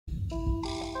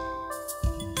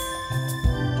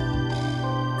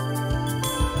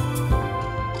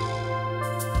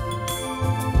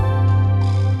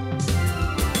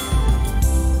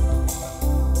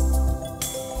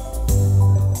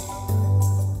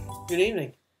Good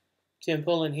evening. Tim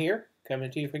Pullen here,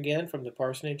 coming to you again from the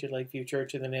parsonage at Lakeview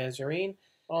Church of the Nazarene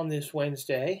on this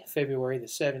Wednesday, February the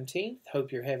 17th.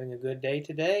 Hope you're having a good day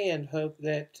today and hope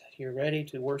that you're ready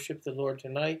to worship the Lord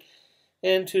tonight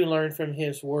and to learn from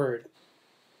His Word.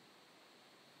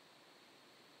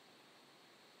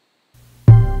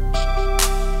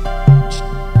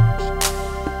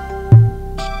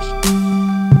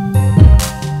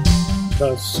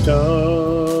 The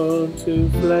stone to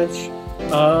flesh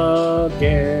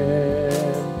again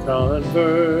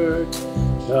convert,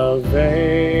 the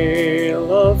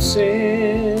veil of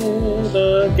sin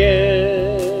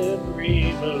again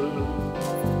remove.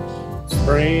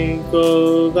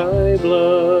 Sprinkle thy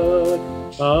blood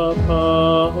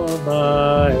upon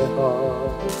my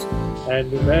heart,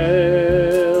 and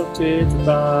melt it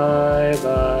by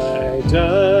thy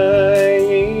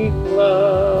dying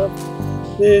love.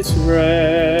 This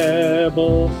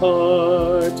rebel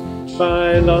heart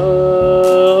by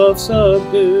love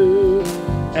subdue,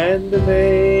 and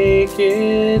make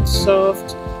it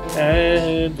soft,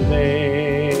 and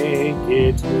make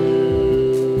it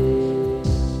new.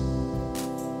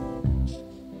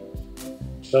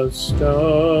 The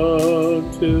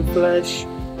stone to flesh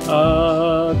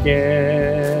again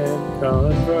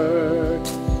convert,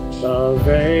 the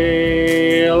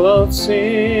veil of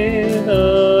sin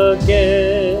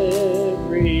again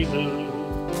remove.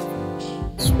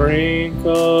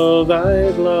 Sprinkle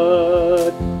thy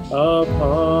blood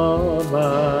upon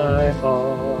my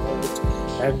heart,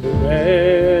 and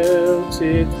melt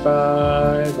it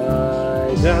by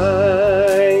thy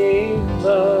dying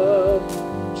love.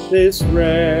 This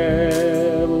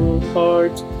rebel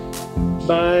heart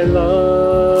by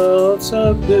love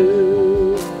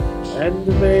subdue, and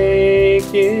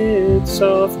make it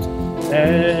soft,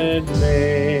 and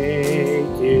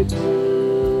make it new.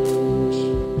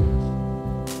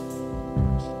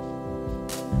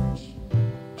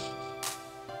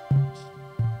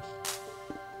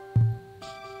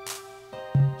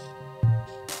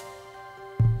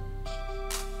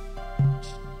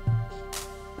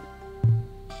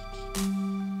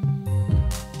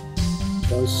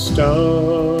 The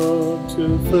stone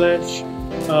to flesh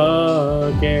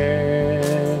again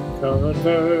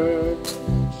convert,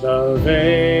 the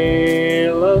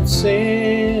veil of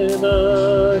sin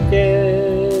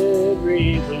again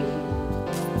remove.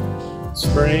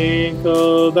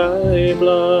 Sprinkle thy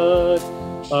blood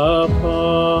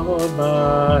upon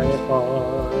my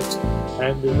heart,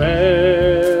 and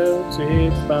melt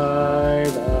it by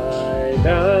thy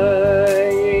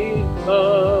dying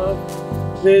love.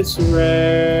 This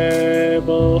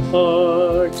rebel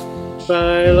heart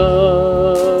by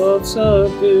love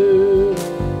subdue,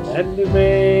 and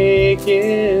make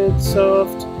it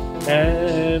soft,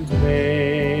 and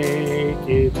make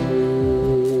it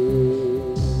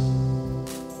new.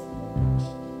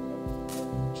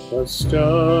 The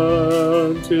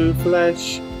stone to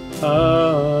flesh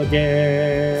again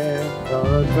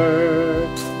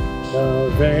convert,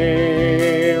 the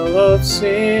veil of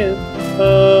sin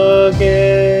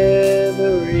again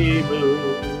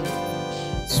remove.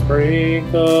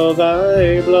 Sprinkle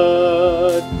thy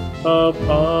blood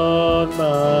upon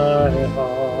my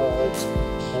heart,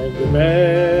 and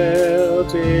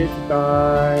melt it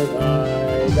by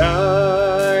thy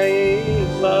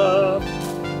dying love.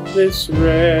 This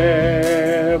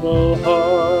rebel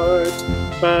heart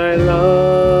by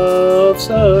love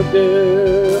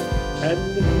subdue,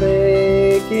 and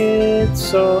make it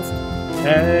soft,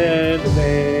 and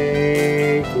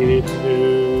make it new.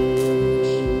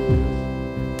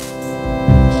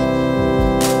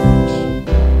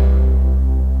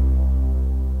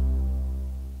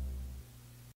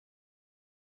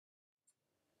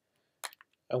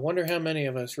 I wonder how many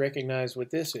of us recognize what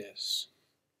this is.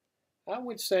 I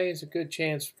would say it's a good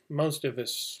chance most of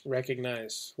us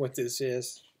recognize what this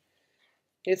is.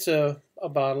 It's a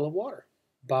bottle of water,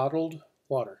 bottled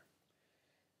water.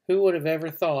 Who would have ever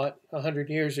thought 100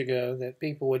 years ago that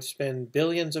people would spend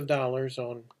billions of dollars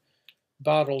on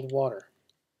bottled water?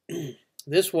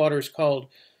 This water is called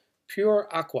pure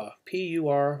aqua,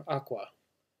 P-U-R aqua.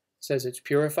 It says it's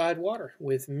purified water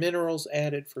with minerals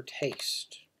added for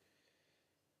taste.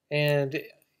 And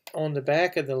on the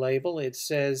back of the label it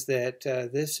says that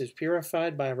this is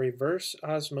purified by reverse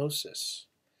osmosis.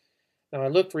 Now I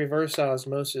looked reverse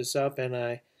osmosis up, and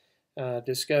I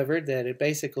discovered that it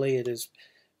is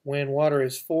when water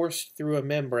is forced through a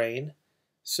membrane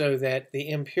so that the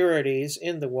impurities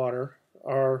in the water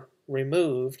are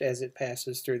removed as it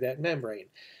passes through that membrane.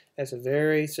 That's a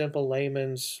very simple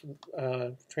layman's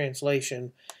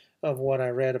translation of what I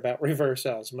read about reverse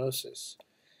osmosis.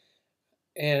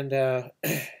 And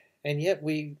yet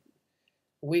we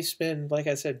We spend, like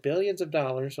I said, billions of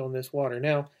dollars on this water.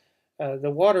 Now,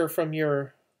 the water from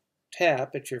your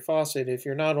tap at your faucet, if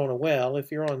you're not on a well,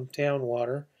 if you're on town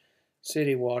water,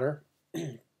 city water,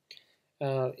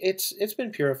 it's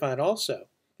been purified also.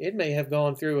 It may have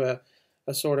gone through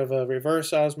a sort of a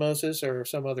reverse osmosis or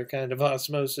some other kind of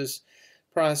osmosis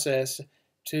process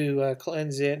to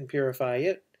cleanse it and purify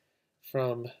it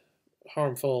from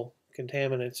harmful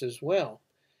contaminants as well.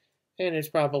 And it's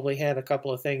probably had a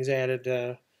couple of things added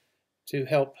to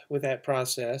help with that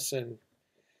process and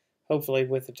hopefully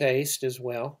with the taste as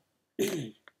well.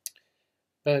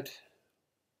 But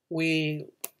we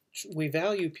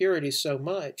value purity so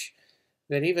much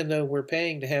that even though we're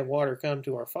paying to have water come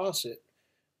to our faucet,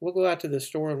 we'll go out to the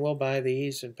store and we'll buy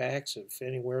these in packs of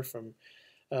anywhere from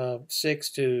 6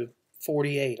 to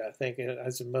 48, I think,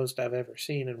 is the most I've ever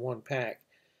seen in one pack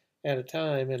at a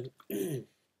time. And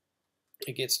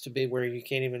it gets to be where you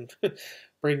can't even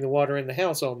bring the water in the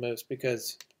house almost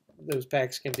because those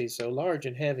packs can be so large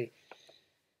and heavy.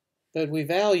 But we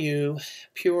value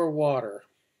pure water.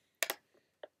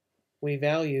 We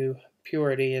value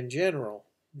purity in general,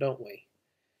 don't we?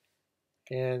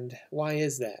 And why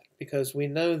is that? Because we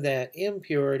know that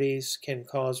impurities can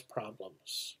cause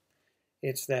problems.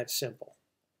 It's that simple.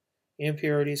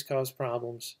 Impurities cause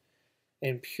problems,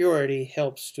 and purity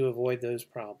helps to avoid those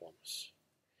problems.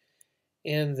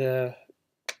 In the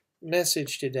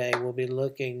message today, we'll be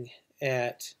looking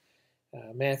at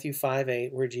Matthew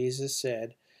 5:8, where Jesus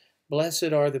said,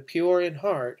 "Blessed are the pure in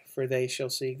heart, for they shall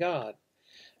see God."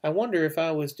 I wonder if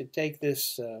I was to take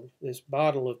this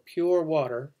bottle of pure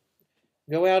water,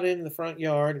 go out in the front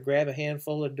yard, grab a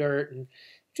handful of dirt, and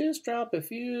just drop a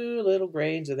few little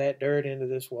grains of that dirt into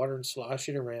this water and slosh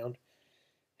it around.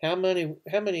 How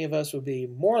many of us would be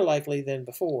more likely than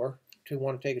before to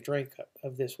want to take a drink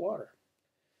of this water?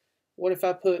 What if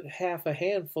I put half a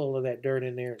handful of that dirt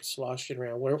in there and sloshed it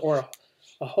around, or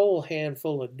a whole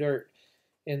handful of dirt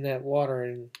in that water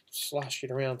and sloshed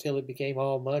it around till it became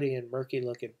all muddy and murky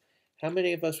looking? How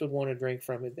many of us would want to drink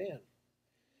from it then?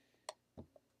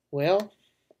 Well,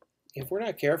 if we're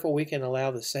not careful, we can allow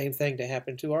the same thing to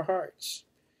happen to our hearts.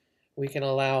 We can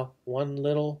allow one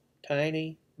little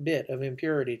tiny bit of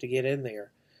impurity to get in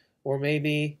there, or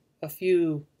maybe a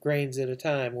few grains at a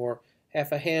time, or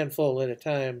half a handful at a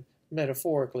time,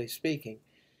 metaphorically speaking.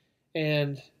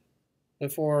 And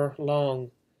before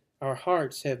long, our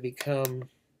hearts have become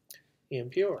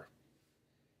impure.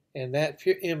 And that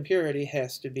impurity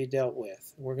has to be dealt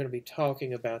with. We're going to be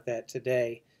talking about that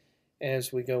today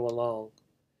as we go along.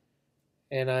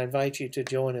 And I invite you to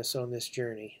join us on this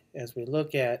journey as we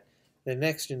look at the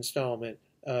next installment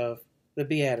of the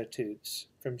Beatitudes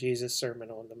from Jesus' Sermon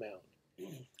on the Mount.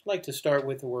 I'd like to start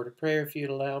with a word of prayer, if you'd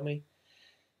allow me.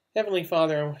 Heavenly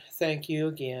Father, I thank you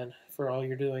again for all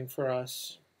you're doing for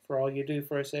us, for all you do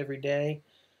for us every day,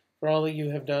 for all that you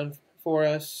have done for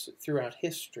us throughout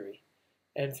history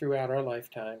and throughout our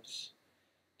lifetimes.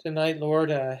 Tonight,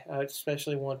 Lord, I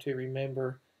especially want to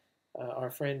remember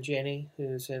our friend Jenny,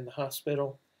 who's in the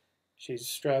hospital. She's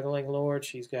struggling, Lord.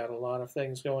 She's got a lot of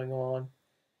things going on,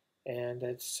 and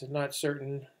it's not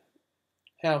certain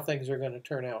how things are going to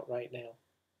turn out right now.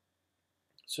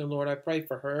 So, Lord, I pray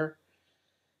for her,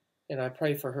 and I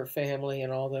pray for her family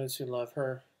and all those who love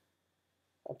her.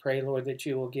 I pray, Lord, that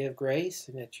you will give grace,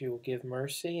 and that you will give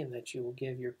mercy, and that you will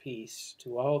give your peace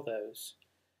to all those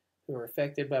who are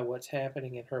affected by what's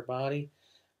happening in her body.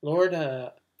 Lord,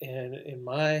 and in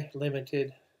my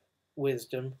limited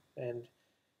wisdom and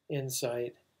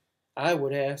insight, I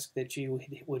would ask that you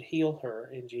would heal her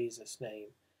in Jesus' name,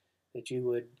 that you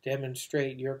would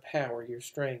demonstrate your power, your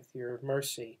strength, your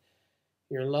mercy,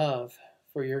 your love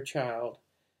for your child,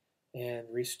 and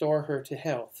restore her to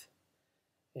health,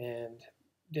 and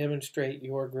demonstrate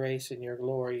your grace and your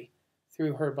glory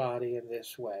through her body in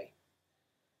this way.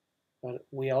 But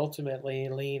we ultimately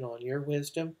lean on your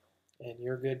wisdom and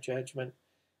your good judgment,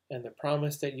 and the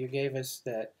promise that you gave us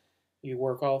that you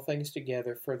work all things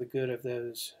together for the good of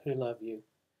those who love you.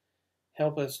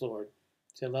 Help us, Lord,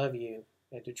 to love you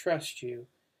and to trust you,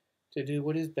 to do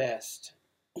what is best,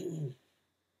 and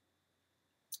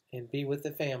be with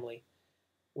the family,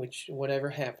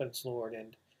 whatever happens, Lord,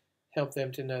 and help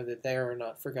them to know that they are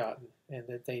not forgotten and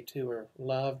that they too are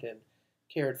loved and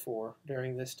cared for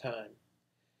during this time.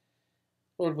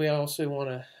 Lord, we also want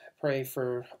to pray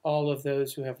for all of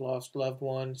those who have lost loved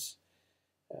ones.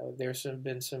 There's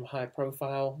been some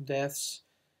high-profile deaths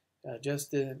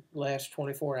just the last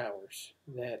 24 hours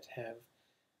that have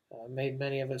made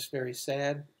many of us very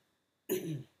sad.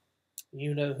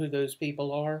 You know who those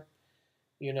people are.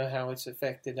 You know how it's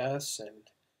affected us, and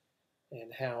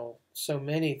and how so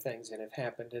many things that have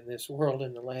happened in this world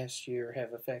in the last year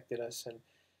have affected us. And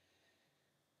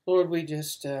Lord, we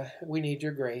need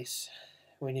your grace.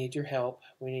 We need your help.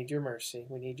 We need your mercy.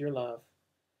 We need your love.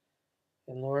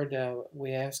 And Lord,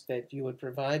 we ask that you would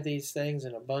provide these things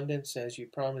in abundance as you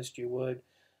promised you would.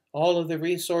 All of the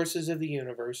resources of the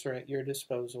universe are at your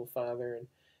disposal, Father, and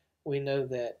we know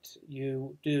that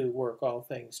you do work all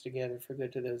things together for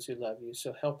good to those who love you.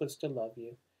 So help us to love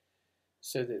you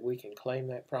so that we can claim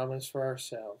that promise for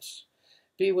ourselves.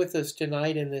 Be with us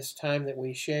tonight in this time that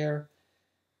we share.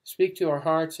 Speak to our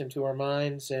hearts and to our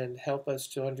minds and help us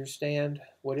to understand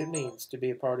what it means to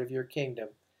be a part of your kingdom.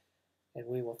 And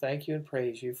we will thank you and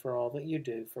praise you for all that you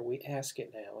do, for we ask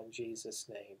it now in Jesus'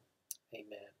 name.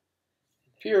 Amen.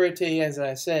 Purity, as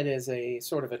I said, is a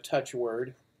sort of a touch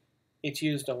word. It's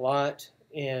used a lot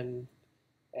in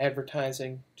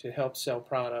advertising to help sell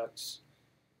products.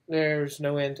 There's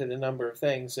no end to the number of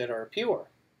things that are pure.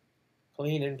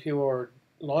 Clean and pure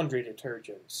laundry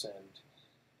detergents, and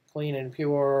clean and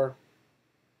pure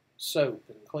soap,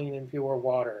 and clean and pure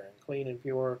water, and clean and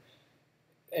pure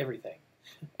everything.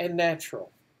 And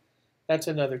natural. That's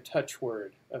another touch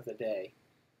word of the day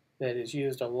that is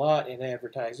used a lot in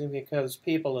advertising because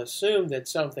people assume that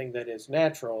something that is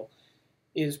natural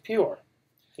is pure.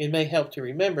 It may help to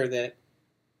remember that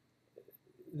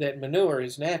manure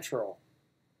is natural,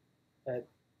 that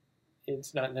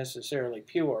it's not necessarily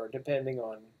pure, depending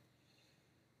on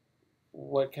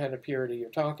what kind of purity you're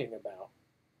talking about.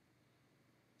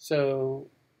 So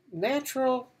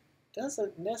natural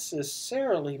doesn't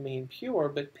necessarily mean pure,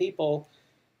 but people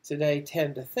today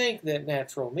tend to think that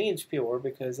natural means pure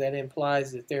because that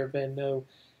implies that there have been no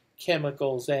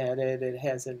chemicals added, it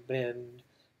hasn't been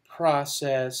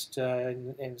processed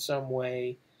in some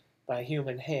way by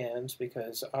human hands,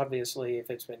 because obviously if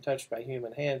it's been touched by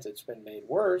human hands, it's been made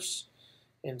worse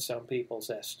in some people's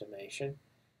estimation,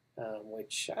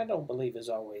 which I don't believe is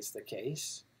always the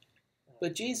case.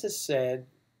 But Jesus said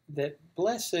that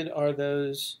blessed are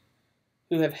those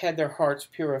who have had their hearts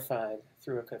purified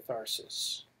through a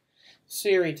catharsis.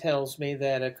 Siri tells me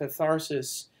that a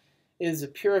catharsis is a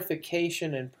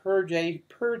purification and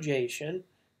purgation,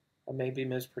 I may be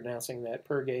mispronouncing that,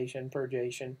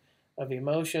 purgation of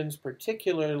emotions,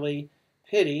 particularly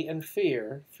pity and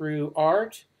fear, through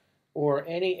art or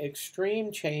any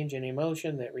extreme change in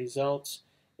emotion that results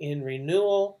in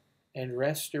renewal and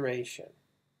restoration.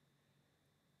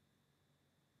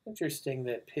 Interesting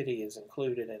that pity is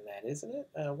included in that, isn't it?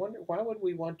 I wonder, why would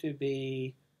we want to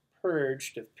be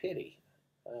purged of pity?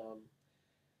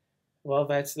 Well,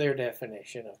 that's their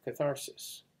definition of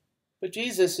catharsis. But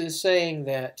Jesus is saying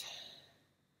that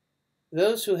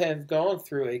those who have gone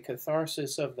through a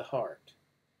catharsis of the heart,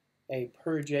 a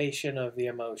purgation of the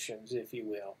emotions, if you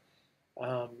will,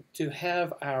 to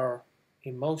have our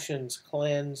emotions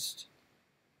cleansed,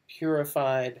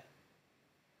 purified,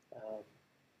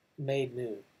 made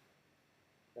new.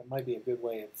 That might be a good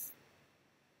way of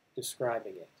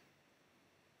describing it.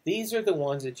 These are the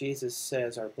ones that Jesus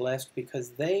says are blessed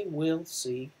because they will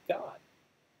see God.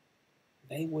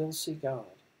 They will see God.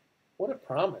 What a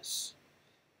promise.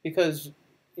 Because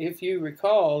if you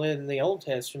recall in the Old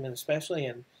Testament,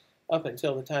 especially up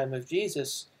until the time of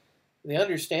Jesus, the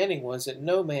understanding was that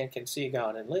no man can see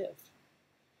God and live.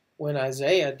 When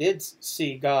Isaiah did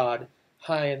see God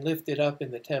high and lifted up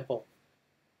in the temple,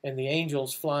 and the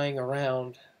angels flying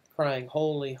around crying,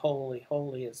 "Holy, holy,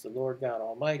 holy is the Lord God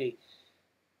Almighty,"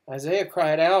 Isaiah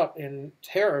cried out in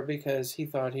terror because he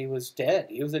thought he was dead.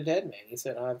 He was a dead man. He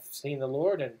said, "I've seen the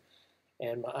Lord, and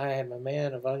I am a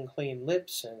man of unclean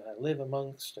lips, and I live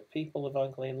amongst a people of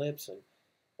unclean lips,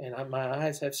 and my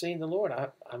eyes have seen the Lord.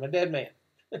 I'm a dead man."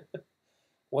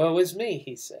 Woe is me,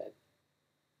 he said.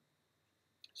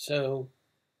 So,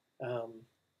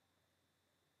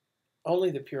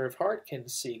 only the pure of heart can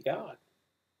see God.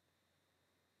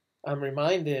 I'm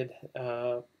reminded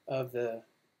of the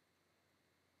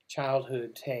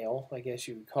childhood tale, I guess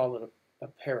you would call it a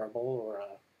parable or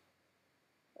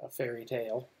a fairy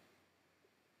tale,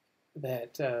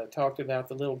 that talked about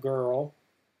the little girl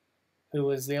who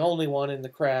was the only one in the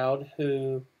crowd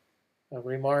who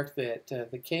remarked that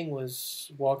the king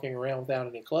was walking around without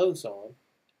any clothes on,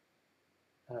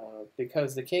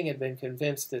 because the king had been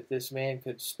convinced that this man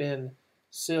could spin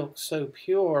silk so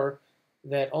pure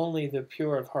that only the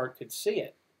pure of heart could see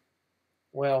it.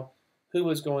 Well, who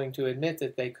was going to admit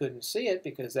that they couldn't see it,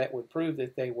 because that would prove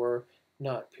that they were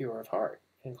not pure of heart,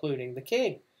 including the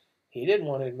king. He didn't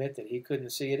want to admit that he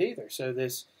couldn't see it either. So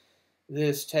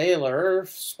this tailor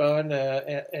spun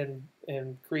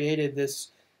and created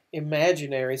this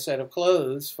imaginary set of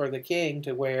clothes for the king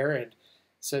to wear,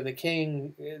 So the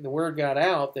king, the word got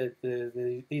out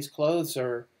that these clothes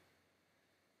are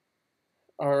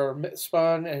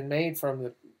spun and made from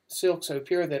the silk so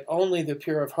pure that only the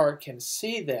pure of heart can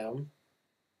see them.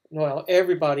 Well,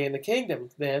 everybody in the kingdom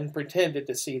then pretended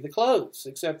to see the clothes,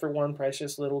 except for one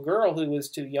precious little girl who was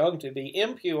too young to be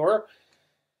impure.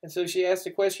 And so she asked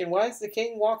the question, why is the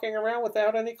king walking around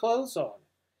without any clothes on?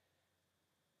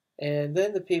 And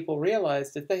then the people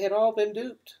realized that they had all been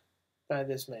duped by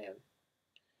this man.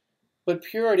 But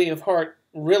purity of heart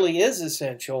really is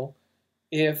essential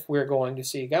if we're going to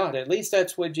see God. At least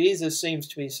that's what Jesus seems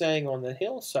to be saying on the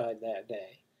hillside that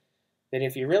day. That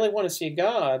if you really want to see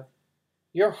God,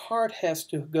 your heart has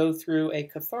to go through a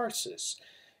catharsis.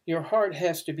 Your heart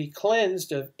has to be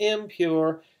cleansed of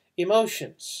impure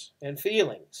emotions and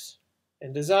feelings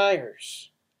and desires.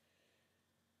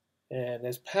 And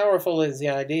as powerful as the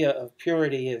idea of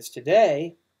purity is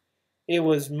today, it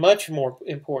was much more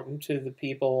important to the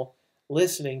people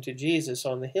listening to Jesus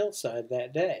on the hillside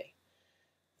that day.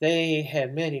 They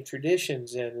had many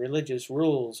traditions and religious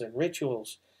rules and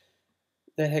rituals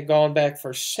that had gone back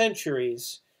for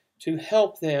centuries to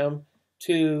help them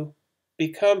to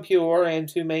become pure and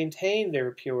to maintain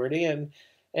their purity, and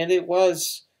it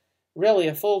was really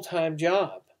a full-time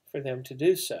job for them to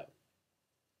do so.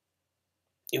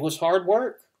 It was hard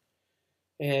work,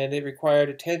 and it required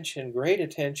attention, great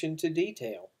attention to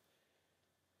detail.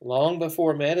 Long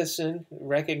before medicine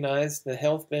recognized the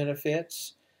health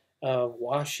benefits of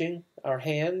washing our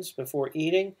hands before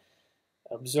eating,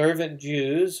 observant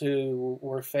Jews who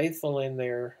were faithful in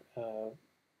their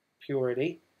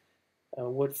purity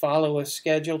would follow a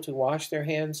schedule to wash their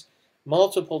hands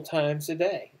multiple times a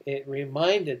day. It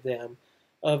reminded them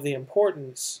of the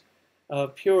importance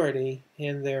of purity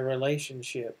in their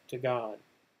relationship to God.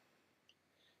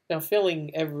 Now,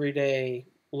 filling everyday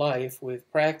life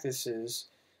with practices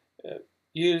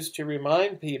used to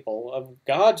remind people of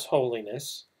God's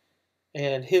holiness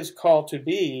and His call to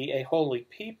be a holy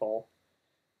people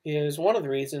is one of the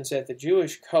reasons that the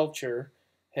Jewish culture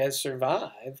has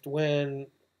survived when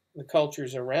the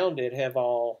cultures around it have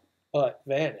all but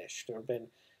vanished or been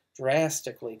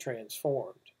drastically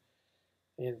transformed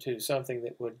into something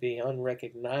that would be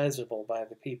unrecognizable by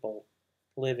the people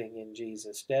living in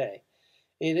Jesus' day.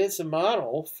 It is a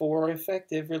model for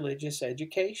effective religious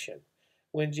education.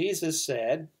 When Jesus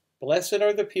said, "Blessed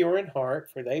are the pure in heart,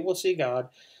 for they will see God,"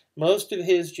 most of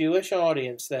his Jewish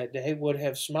audience that day would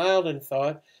have smiled and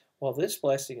thought, well, this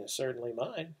blessing is certainly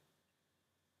mine.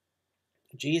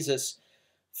 Jesus'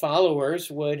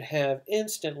 followers would have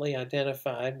instantly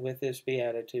identified with this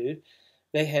beatitude.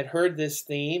 They had heard this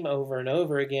theme over and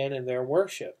over again in their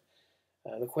worship.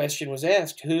 The question was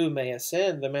asked, who may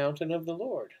ascend the mountain of the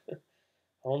Lord?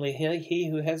 Only he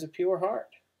who has a pure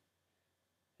heart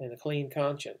and a clean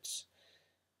conscience.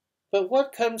 But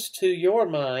what comes to your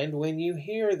mind when you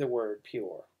hear the word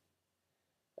pure?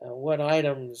 What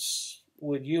items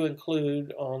would you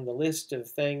include on the list of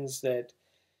things that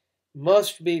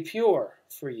must be pure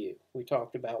for you? We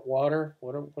talked about water.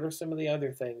 What are some of the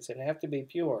other things that have to be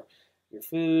pure? Your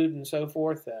food and so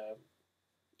forth.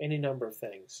 Any number of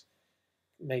things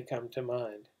may come to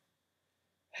mind.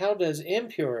 How does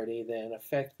impurity then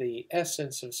affect the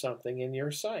essence of something in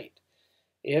your sight?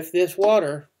 If this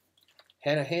water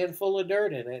had a handful of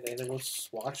dirt in it and it was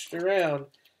swashed around,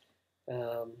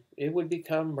 it would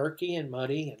become murky and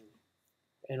muddy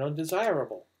and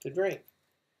undesirable to drink.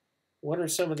 What are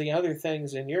some of the other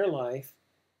things in your life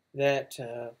that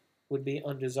would be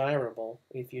undesirable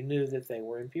if you knew that they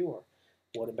were impure?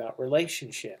 What about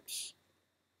relationships?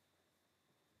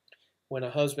 When a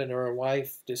husband or a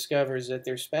wife discovers that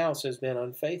their spouse has been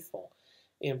unfaithful,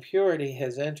 impurity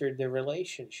has entered the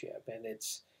relationship, and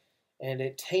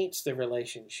it taints the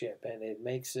relationship, and it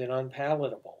makes it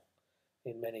unpalatable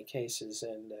in many cases,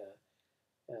 and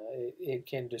it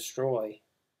can destroy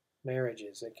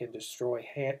marriages. It can destroy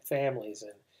families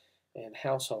and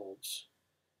households.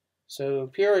 So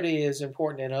purity is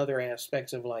important in other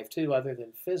aspects of life too, other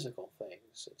than physical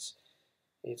things.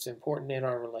 It's important in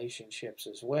our relationships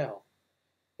as well.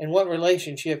 And what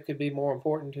relationship could be more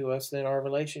important to us than our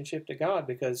relationship to God?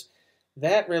 Because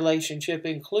that relationship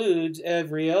includes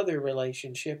every other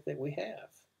relationship that we have.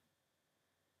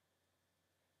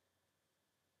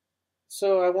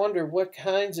 So I wonder, what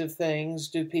kinds of things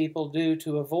do people do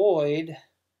to avoid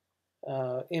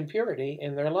impurity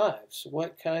in their lives?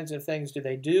 What kinds of things do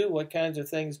they do? What kinds of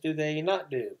things do they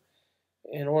not do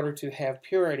in order to have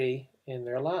purity in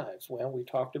their lives? Well, we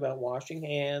talked about washing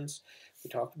hands. We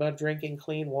talked about drinking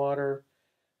clean water.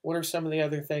 What are some of the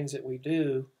other things that we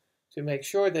do to make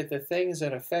sure that the things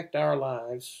that affect our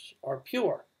lives are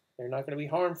pure? They're not going to be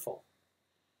harmful.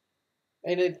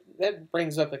 And that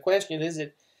brings up the question, is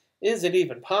it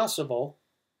even possible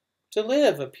to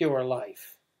live a pure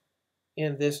life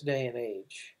in this day and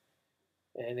age?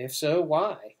 And if so,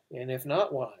 why? And if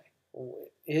not, why?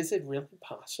 Is it really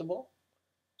possible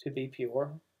to be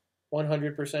pure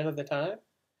 100% of the time?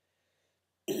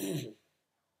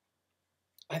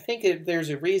 I think there's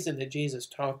a reason that Jesus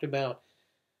talked about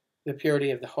the purity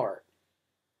of the heart,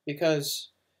 because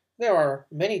there are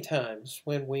many times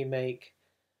when we make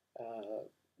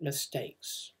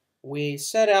mistakes. We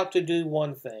set out to do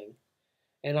one thing,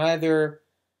 and either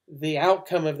the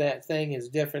outcome of that thing is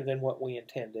different than what we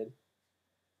intended,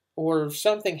 or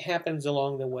something happens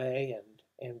along the way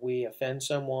and we offend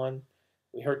someone,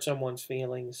 we hurt someone's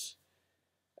feelings.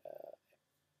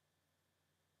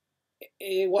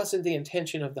 It wasn't the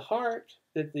intention of the heart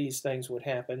that these things would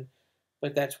happen,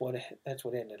 but that's what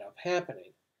ended up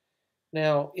happening.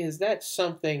 Now, is that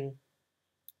something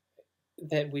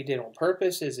that we did on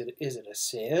purpose? Is it a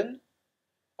sin?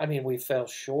 I mean, we fell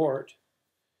short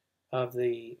of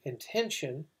the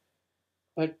intention,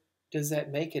 but does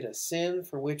that make it a sin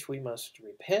for which we must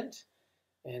repent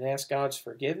and ask God's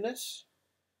forgiveness?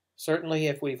 Certainly,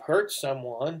 if we've hurt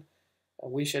someone,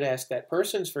 we should ask that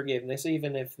person's forgiveness,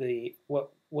 even if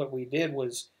what we did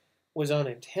was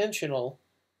unintentional,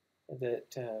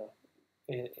 that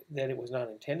it was not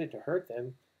intended to hurt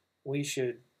them. We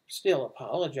should still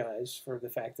apologize for the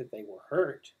fact that they were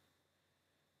hurt.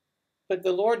 But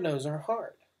the Lord knows our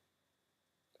heart.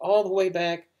 All the way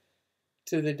back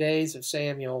to the days of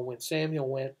Samuel, when Samuel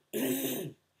went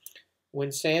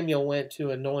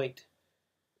to anoint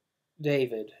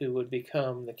David, who would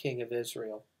become the king of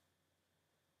Israel.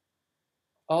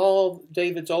 All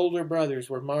David's older brothers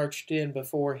were marched in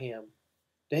before him.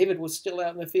 David was still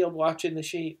out in the field watching the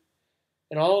sheep.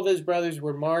 And all of his brothers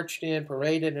were marched in,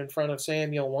 paraded in front of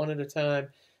Samuel one at a time,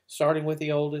 starting with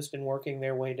the oldest and working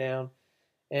their way down.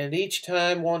 And each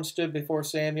time one stood before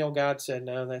Samuel, God said,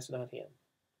 "No, that's not him.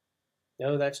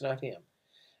 No, that's not him."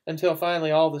 Until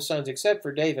finally all the sons except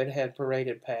for David had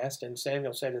paraded past, and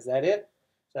Samuel said, "Is that it?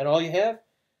 Is that all you have?"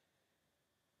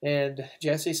 And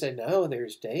Jesse said, "No,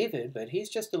 there's David, but he's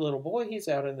just a little boy. He's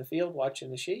out in the field watching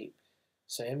the sheep."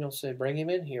 Samuel said, "Bring him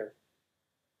in here."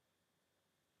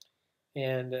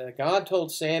 And God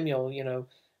told Samuel,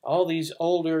 all these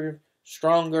older,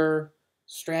 stronger,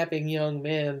 strapping young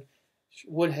men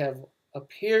would have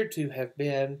appeared to have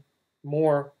been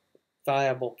more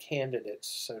viable candidates,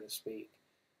 so to speak,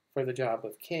 for the job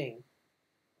of king.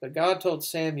 But God told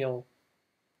Samuel,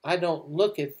 "I don't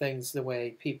look at things the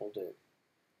way people do,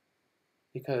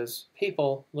 because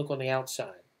people look on the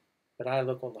outside, but I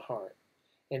look on the heart."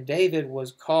 And David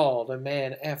was called a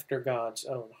man after God's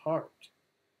own heart,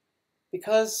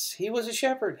 because he was a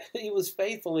shepherd. He was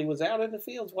faithful. He was out in the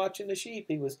fields watching the sheep.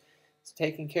 He was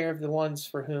taking care of the ones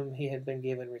for whom he had been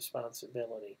given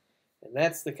responsibility. And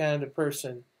that's the kind of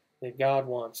person that God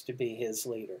wants to be his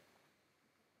leader.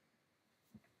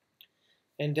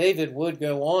 And David would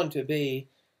go on to be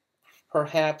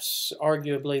perhaps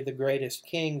arguably the greatest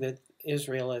king that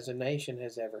Israel as a nation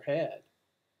has ever had,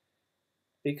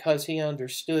 because he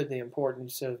understood the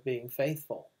importance of being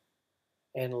faithful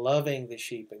and loving the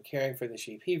sheep and caring for the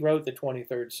sheep. He wrote the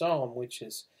 23rd Psalm, which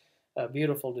is a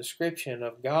beautiful description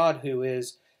of God who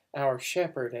is our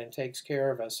shepherd and takes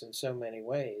care of us in so many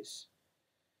ways.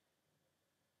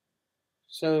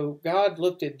 So God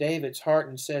looked at David's heart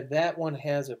and said, "That one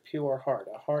has a pure heart,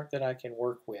 a heart that I can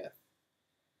work with."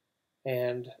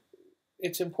 And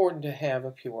it's important to have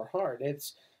a pure heart.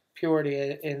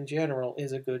 Purity in general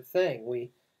is a good thing.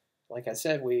 Like I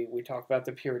said, we talk about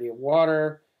the purity of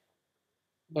water,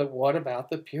 but what about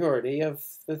the purity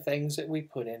of the things that we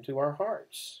put into our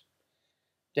hearts?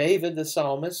 David the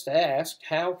psalmist asked,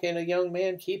 "How can a young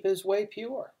man keep his way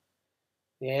pure?"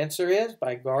 The answer is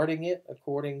by guarding it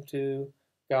according to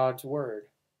God's word.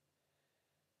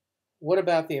 What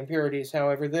about the impurities,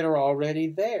 however, that are already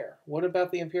there? What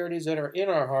about the impurities that are in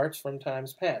our hearts from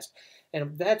times past?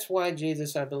 And that's why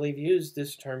Jesus, I believe, used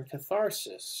this term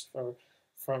catharsis,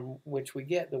 from which we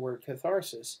get the word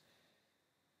catharsis,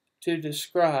 to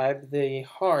describe the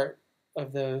heart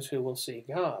of those who will see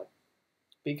God.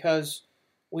 Because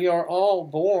we are all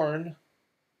born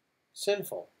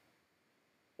sinful,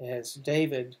 as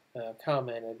David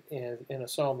commented in a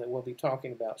psalm that we'll be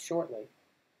talking about shortly.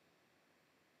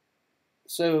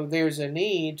 So there's a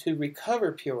need to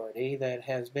recover purity that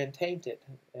has been tainted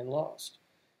and lost.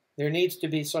 There needs to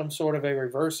be some sort of a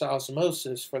reverse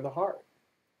osmosis for the heart,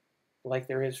 like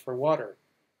there is for water,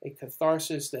 a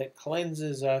catharsis that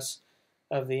cleanses us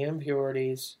of the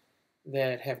impurities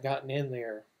that have gotten in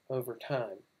there over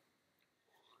time.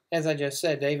 As I just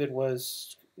said, David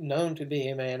was known to be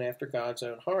a man after God's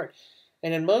own heart.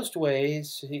 And in most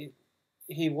ways,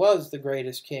 he was the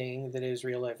greatest king that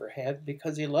Israel ever had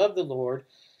because he loved the Lord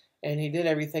and he did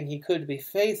everything he could to be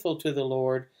faithful to the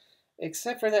Lord,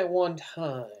 except for that one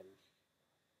time.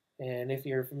 And if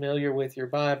you're familiar with your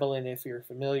Bible and if you're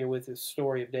familiar with the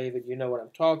story of David, you know what I'm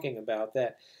talking about.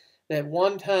 That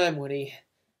one time when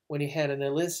he had an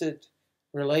illicit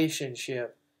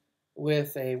relationship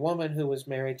with a woman who was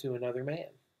married to another man.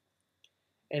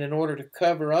 And in order to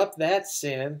cover up that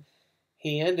sin,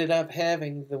 he ended up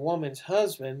having the woman's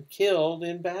husband killed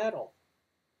in battle.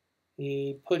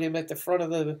 He put him at the front of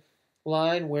the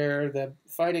line where the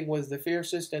fighting was the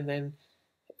fiercest, and then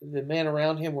the men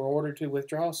around him were ordered to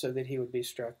withdraw so that he would be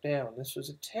struck down. This was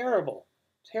a terrible,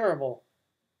 terrible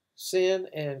sin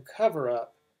and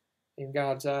cover-up in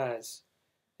God's eyes.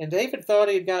 And David thought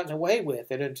he had gotten away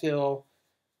with it until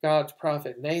God's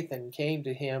prophet Nathan came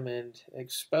to him and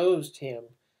exposed him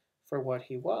for what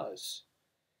he was.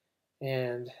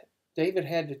 And David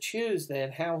had to choose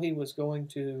then how he was going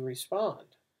to respond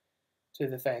to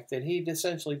the fact that he'd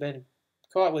essentially been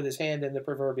caught with his hand in the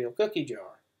proverbial cookie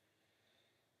jar.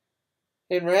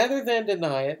 And rather than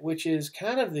deny it, which is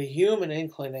kind of the human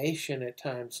inclination at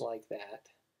times like that,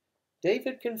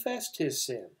 David confessed his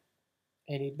sin,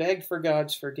 and he begged for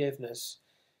God's forgiveness.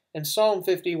 And Psalm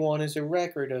 51 is a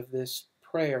record of this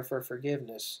prayer for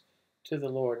forgiveness to the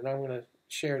Lord, and I'm going to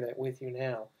share that with you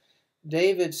now.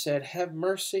 David said, "Have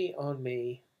mercy on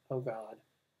me, O God,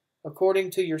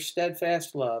 according to your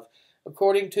steadfast love,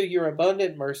 according to your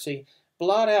abundant mercy,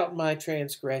 blot out my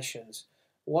transgressions.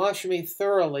 Wash me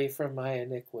thoroughly from my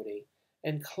iniquity,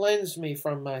 and cleanse me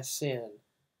from my sin."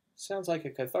 Sounds like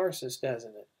a catharsis,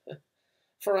 doesn't it?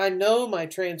 For I know my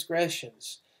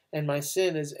transgressions, and my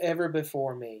sin is ever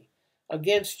before me.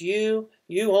 Against you,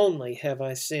 you only have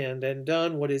I sinned, and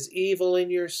done what is evil in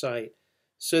your sight,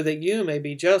 so that you may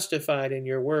be justified in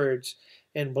your words,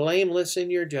 and blameless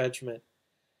in your judgment.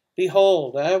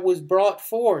 Behold, I was brought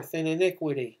forth in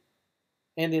iniquity,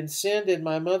 and in sin did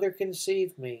my mother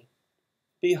conceive me.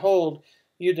 Behold,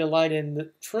 you delight in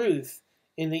the truth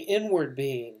in the inward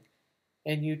being,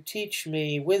 and you teach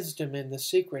me wisdom in the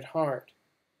secret heart.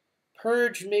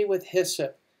 Purge me with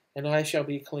hyssop, and I shall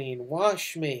be clean.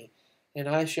 Wash me, and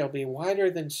I shall be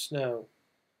whiter than snow.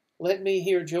 Let me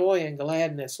hear joy and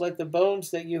gladness. Let the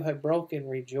bones that you have broken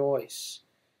rejoice.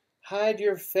 Hide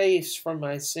your face from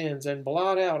my sins, and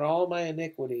blot out all my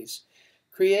iniquities.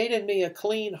 Create in me a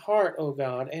clean heart, O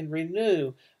God, and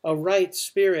renew a right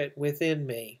spirit within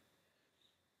me.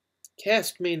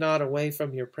 Cast me not away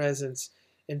from your presence,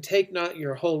 and take not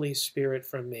your Holy Spirit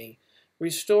from me.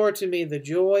 Restore to me the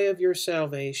joy of your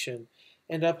salvation,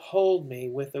 and uphold me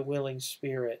with a willing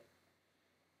spirit.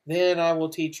 Then I will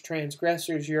teach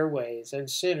transgressors your ways, and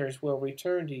sinners will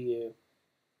return to you.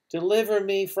 Deliver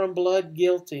me from blood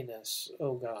guiltiness,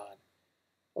 O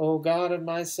God of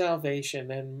my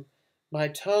salvation, and my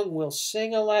tongue will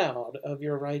sing aloud of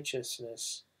your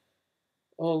righteousness.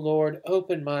 O Lord,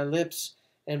 open my lips,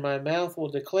 and my mouth will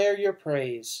declare your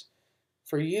praise.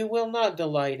 For you will not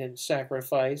delight in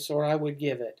sacrifice, or I would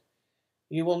give it.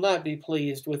 You will not be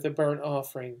pleased with a burnt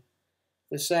offering.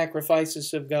 The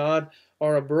sacrifices of God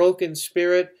are a broken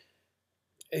spirit,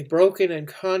 a broken and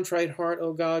contrite heart,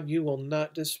 O God, you will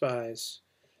not despise.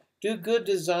 Do good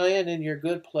to Zion in your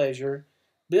good pleasure.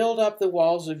 Build up the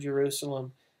walls of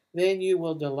Jerusalem. Then you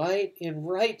will delight in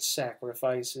right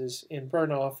sacrifices, in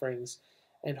burnt offerings,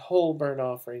 and whole burnt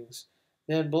offerings.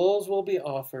 Then bulls will be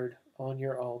offered on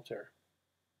your altar.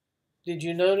 Did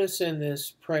you notice in this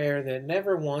prayer that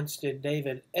never once did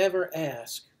David ever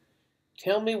ask,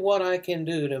 "Tell me what I can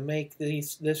do to make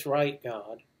this right,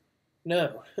 God"?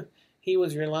 No, he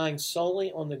was relying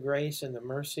solely on the grace and the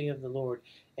mercy of the Lord,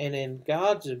 and in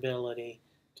God's ability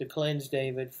to cleanse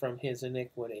David from his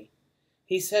iniquity.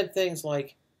 He said things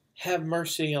like, "Have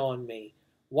mercy on me,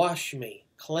 wash me,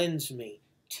 cleanse me,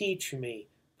 teach me,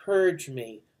 purge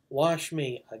me, wash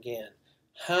me again.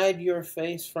 Hide your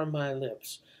face from my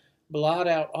lips. Blot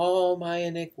out all my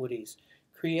iniquities.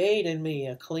 Create in me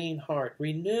a clean heart.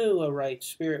 Renew a right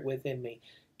spirit within me.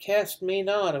 Cast me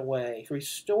not away.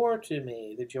 Restore to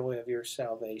me the joy of your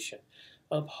salvation.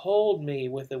 Uphold me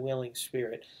with a willing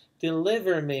spirit.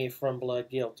 Deliver me from blood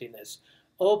guiltiness.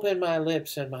 Open my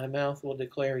lips, and my mouth will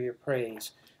declare your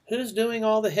praise." Who's doing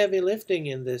all the heavy lifting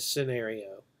in this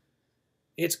scenario?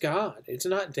 It's God. It's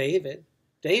not David.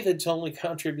 David's only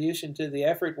contribution to the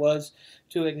effort was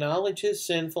to acknowledge his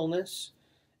sinfulness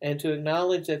and to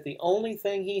acknowledge that the only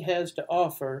thing he has to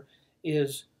offer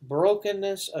is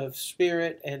brokenness of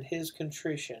spirit and his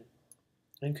contrition.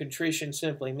 And contrition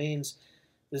simply means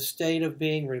the state of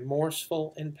being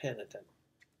remorseful and penitent.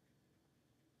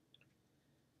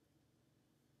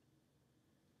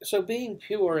 So being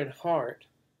pure in heart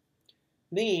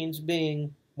means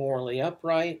being morally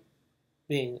upright,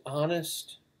 being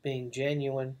honest, being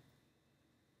genuine,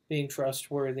 being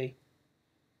trustworthy.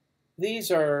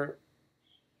 These are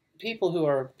people who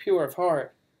are pure of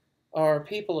heart, are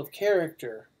people of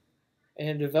character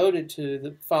and devoted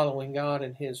to following God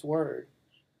and His Word.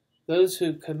 Those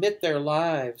who commit their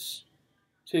lives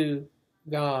to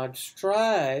God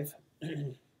strive,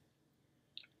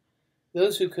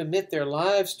 those who commit their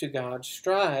lives to God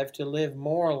strive to live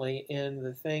morally in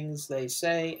the things they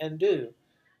say and do.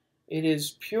 It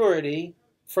is purity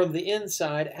from the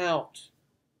inside out.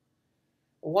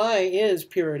 Why is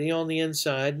purity on the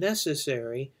inside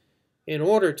necessary in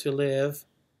order to live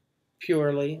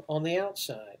purely on the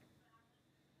outside?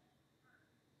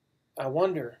 I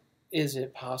wonder, is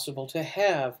it possible to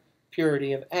have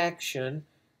purity of action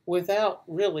without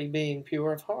really being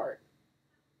pure of heart?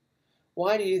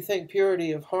 Why do you think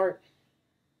purity of heart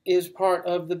is part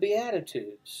of the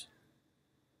Beatitudes?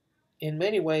 In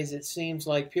many ways, it seems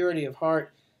like purity of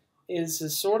heart is a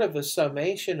sort of a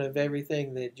summation of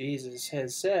everything that Jesus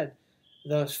has said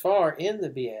thus far in the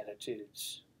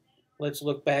Beatitudes. Let's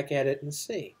look back at it and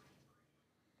see.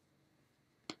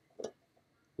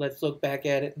 Let's look back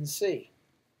at it and see.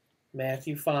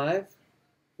 Matthew 5,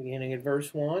 beginning at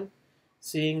verse 1.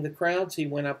 Seeing the crowds, he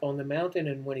went up on the mountain,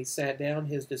 and when he sat down,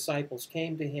 his disciples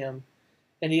came to him.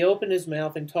 And he opened his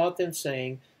mouth and taught them,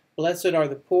 saying, Blessed are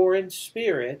the poor in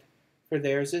spirit, for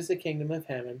theirs is the kingdom of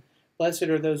heaven. Blessed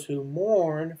are those who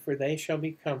mourn, for they shall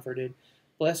be comforted.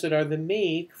 Blessed are the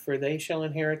meek, for they shall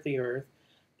inherit the earth.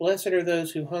 Blessed are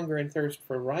those who hunger and thirst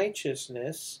for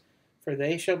righteousness, for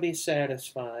they shall be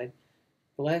satisfied.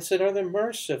 Blessed are the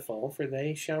merciful, for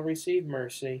they shall receive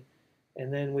mercy.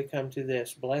 And then we come to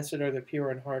this, blessed are the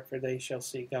pure in heart, for they shall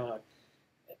see God.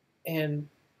 And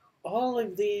all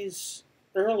of these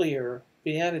earlier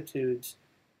Beatitudes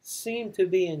seem to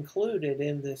be included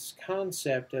in this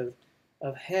concept of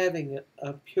having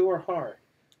a pure heart,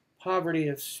 poverty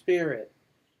of spirit,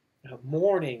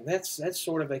 mourning. That's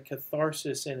sort of a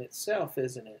catharsis in itself,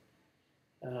 isn't it?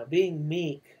 Being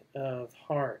meek of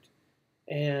heart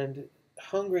and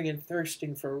hungering and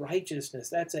thirsting for righteousness.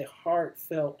 That's a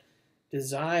heartfelt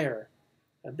desire.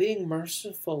 Being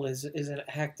merciful is an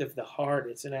act of the heart.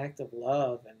 It's an act of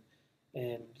love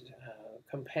and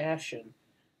compassion.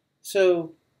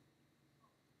 So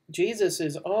Jesus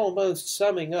is almost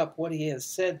summing up what he has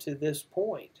said to this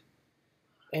point.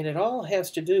 And it all has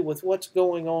to do with what's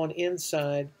going on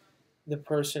inside the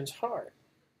person's heart.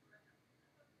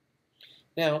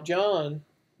 Now, John,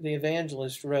 the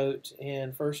evangelist, wrote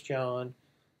in 1 John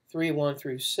 3:1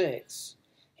 through 6,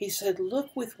 he said,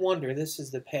 Look with wonder. This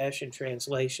is the Passion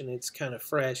Translation. It's kind of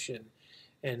fresh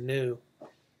and new.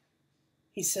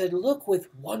 He said, Look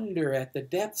with wonder at the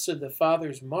depths of the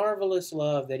Father's marvelous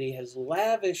love that he has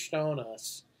lavished on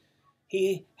us.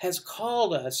 He has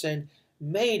called us and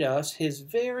made us his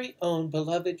very own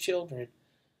beloved children.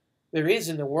 The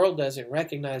reason the world doesn't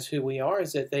recognize who we are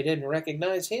is that they didn't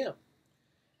recognize him.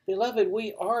 Beloved,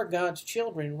 we are God's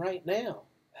children right now.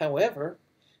 However,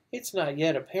 it's not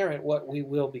yet apparent what we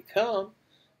will become,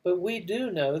 but we do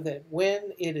know that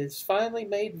when it is finally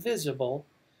made visible,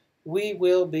 we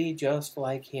will be just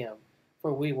like him,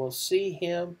 for we will see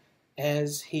him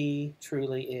as he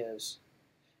truly is.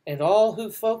 And all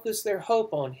who focus their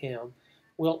hope on him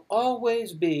will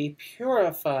always be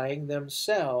purifying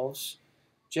themselves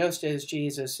just as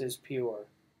Jesus is pure.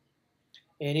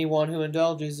 Anyone who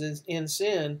indulges in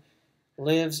sin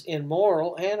lives in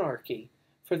moral anarchy,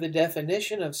 for the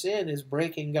definition of sin is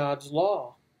breaking God's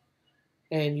law.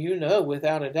 And you know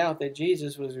without a doubt that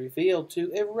Jesus was revealed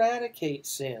to eradicate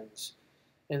sins,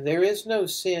 and there is no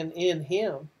sin in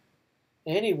him.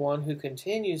 Anyone who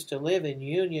continues to live in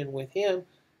union with him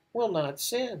will not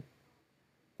sin.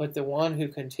 But the one who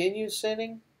continues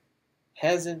sinning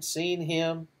hasn't seen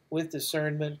him with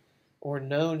discernment or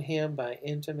known him by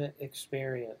intimate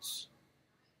experience.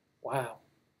 Wow.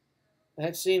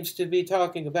 That seems to be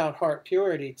talking about heart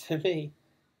purity to me.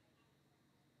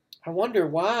 I wonder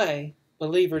why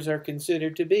believers are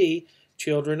considered to be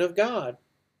children of God.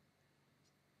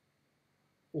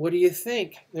 What do you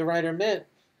think the writer meant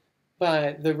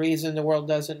by the reason the world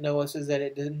doesn't know us is that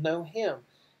it didn't know him?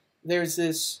 There's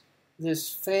this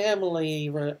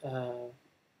family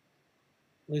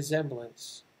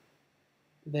resemblance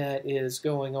that is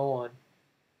going on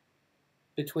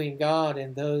between God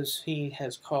and those he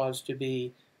has caused to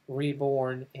be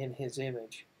reborn in his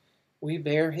image. We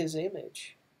bear his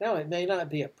image. Now, it may not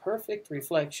be a perfect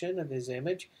reflection of his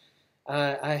image.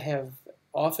 I have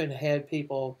often had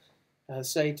people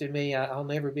say to me, I'll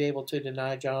never be able to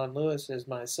deny John Lewis as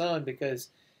my son because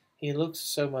he looks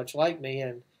so much like me,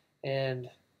 and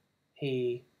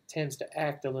he tends to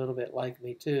act a little bit like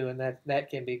me too, and that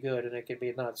can be good, and it can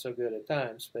be not so good at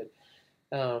times. But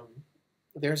um,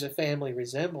 there's a family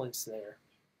resemblance there.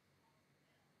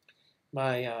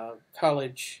 My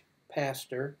college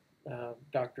pastor,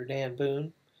 Dr. Dan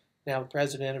Boone, now the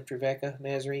president of Trevecca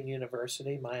Nazarene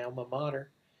University, my alma mater,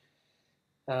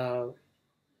 uh,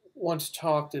 once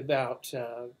talked about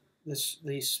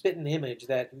the spitting image,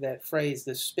 that phrase,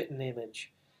 the spitting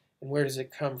image, and where does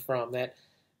it come from? That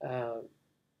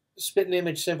spitting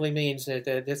image simply means that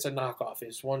it's a knockoff.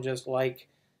 It's one just like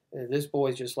this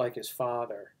boy's just like his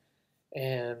father,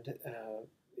 and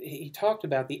he talked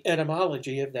about the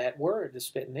etymology of that word, the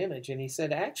spitting image, and he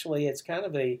said actually it's kind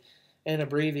of an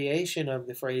abbreviation of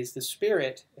the phrase the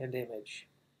spirit and image.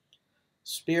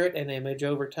 Spirit and image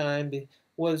over time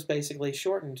was basically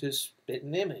shortened to spit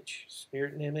and image.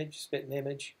 Spirit and image, spit and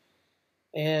image.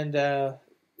 And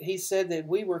he said that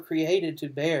we were created to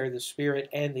bear the spirit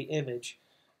and the image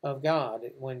of God.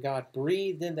 When God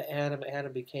breathed into Adam,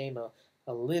 Adam became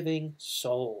a living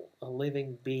soul, a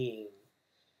living being.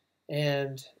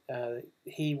 And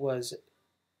he was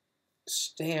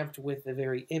stamped with the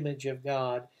very image of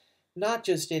God, not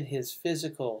just in his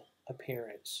physical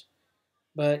appearance,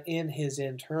 but in his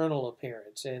internal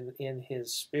appearance and in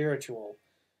his spiritual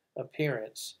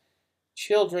appearance.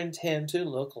 Children tend to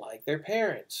look like their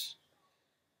parents.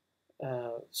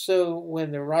 So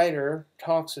when the writer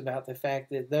talks about the fact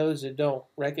that those that don't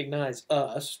recognize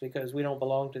us, because we don't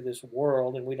belong to this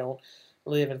world and we don't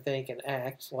live and think and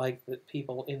act like the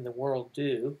people in the world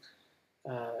do,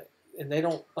 and they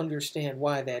don't understand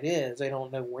why that is, they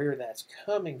don't know where that's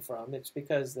coming from, it's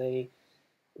because they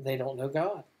don't know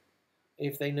God.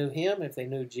 If they knew Him, if they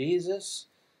knew Jesus,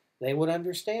 they would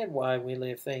understand why we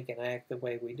live, think, and act the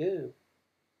way we do.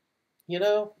 You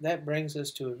know, that brings us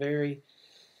to a very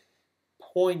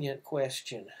poignant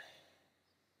question.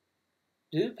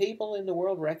 Do people in the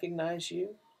world recognize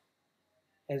you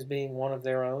as being one of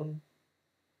their own?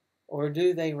 Or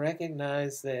do they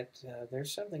recognize that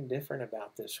there's something different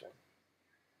about this one?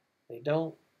 They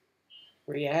don't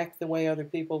react the way other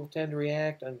people tend to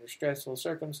react under stressful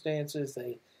circumstances.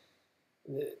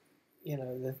 The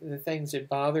things that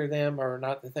bother them are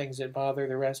not the things that bother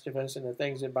the rest of us, and the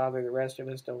things that bother the rest of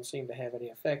us don't seem to have any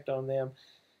effect on them.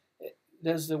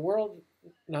 Does the world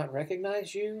not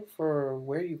recognize you for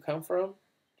where you come from?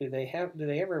 Do they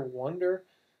ever wonder,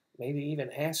 maybe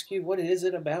even ask you, what is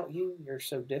it about you you're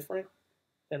so different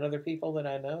than other people that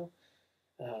I know?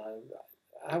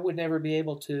 I would never be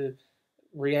able to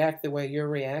react the way you're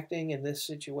reacting in this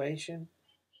situation.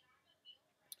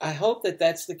 I hope that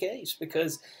that's the case,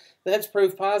 because that's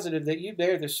proof positive that you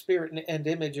bear the spirit and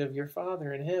image of your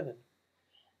Father in heaven.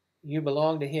 You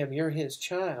belong to Him. You're His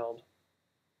child.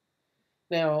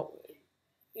 Now,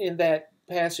 in that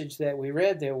passage that we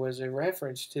read, there was a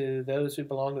reference to those who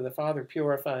belong to the Father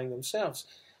purifying themselves.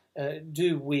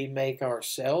 Do we make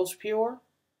ourselves pure?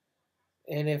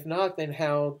 And if not, then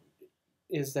how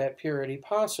is that purity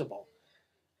possible?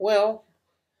 Well,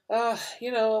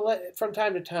 from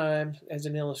time to time, as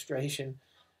an illustration,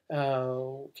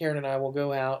 Karen and I will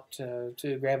go out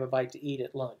to grab a bite to eat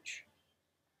at lunch.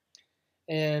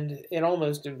 And it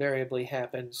almost invariably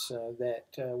happens that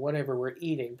whatever we're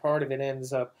eating, part of it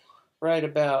ends up right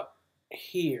about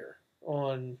here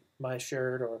on my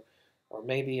shirt, or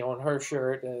maybe on her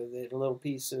shirt. The little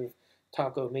piece of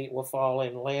taco meat will fall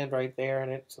and land right there,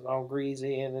 and it's all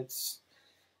greasy and it's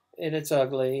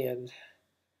ugly. And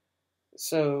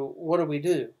so what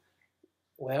do?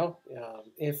 Well,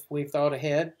 if we've thought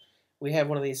ahead, we have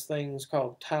one of these things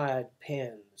called Tide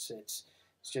pens. It's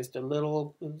just a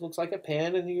little, it looks like a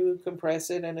pen, and you compress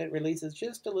it, and it releases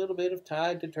just a little bit of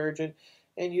Tide detergent,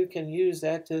 and you can use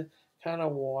that to kind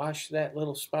of wash that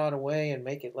little spot away and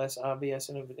make it less obvious,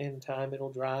 and in time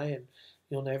it'll dry, and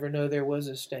you'll never know there was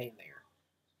a stain there.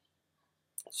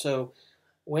 So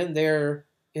when there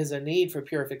is a need for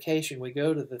purification, we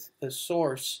go to the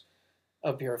source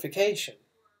of purification.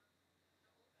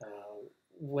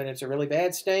 When it's a really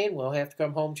bad stain, we'll have to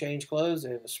come home, change clothes,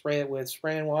 and spray it with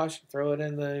spray and wash, throw it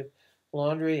in the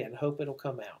laundry, and hope it'll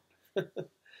come out.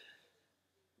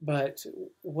 But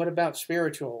what about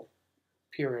spiritual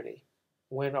purity?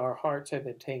 When our hearts have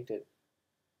been tainted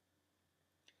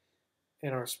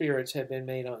and our spirits have been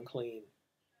made unclean,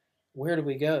 where do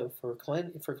we go for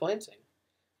cleansing?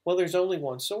 Well, there's only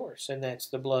one source, and that's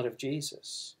the blood of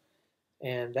Jesus.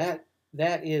 And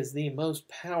that is the most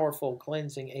powerful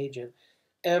cleansing agent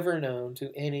ever known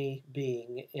to any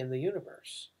being in the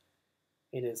universe.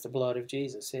 It is the blood of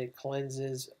Jesus. It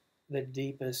cleanses the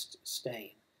deepest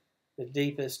stain, the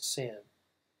deepest sin.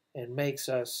 and makes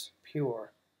us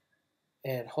pure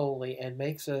and holy, and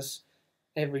makes us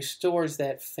and restores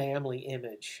that family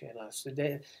image in us.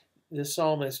 The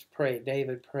psalmist prayed,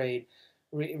 David prayed,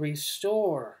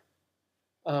 restore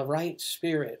a right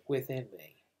spirit within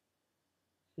me.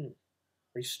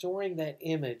 Restoring that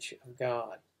image of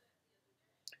God.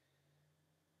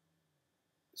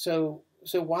 So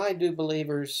why do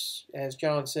believers, as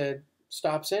John said,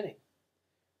 stop sinning?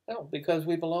 No, because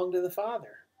we belong to the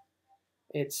Father.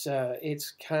 It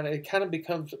kind of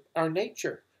becomes our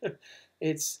nature.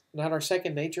 It's not our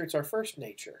second nature; it's our first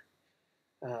nature.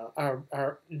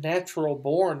 Our natural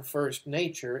born first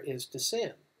nature is to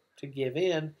sin, to give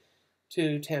in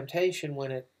to temptation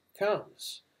when it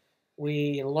comes.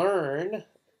 We learn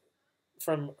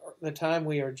from the time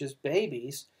we are just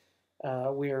babies.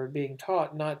 We are being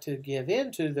taught not to give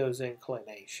in to those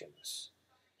inclinations.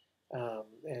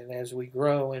 And as we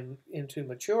grow into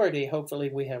maturity, hopefully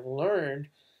we have learned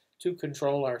to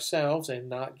control ourselves and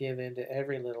not give in to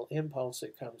every little impulse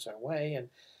that comes our way.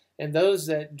 And those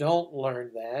that don't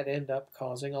learn that end up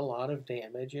causing a lot of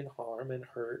damage and harm and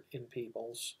hurt in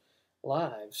people's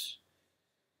lives.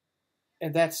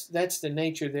 And that's the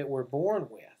nature that we're born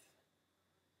with.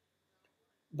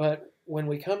 But when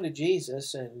we come to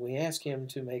Jesus and we ask him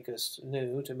to make us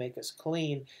new, to make us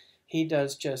clean, he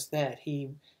does just that.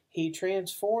 He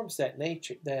transforms that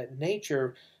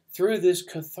nature through this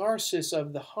catharsis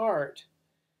of the heart.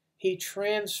 He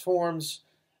transforms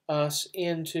us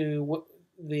into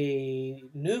the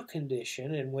new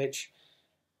condition in which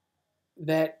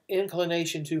that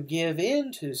inclination to give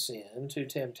in to sin, to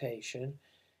temptation,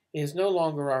 is no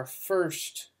longer our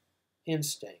first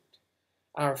instinct.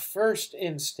 Our first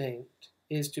instinct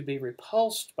is to be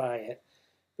repulsed by it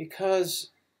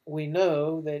because we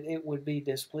know that it would be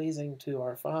displeasing to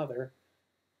our Father,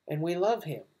 and we love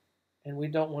him, and we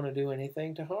don't want to do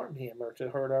anything to harm him or to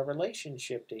hurt our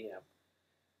relationship to him.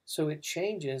 So it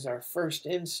changes our first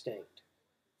instinct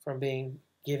from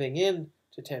giving in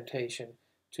to temptation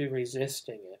to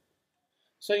resisting it.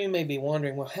 So you may be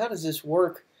wondering, well, how does this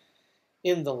work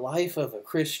in the life of a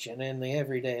Christian, in the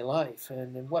everyday life?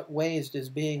 And in what ways does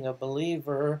being a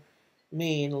believer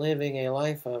mean living a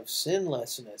life of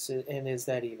sinlessness? And is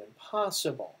that even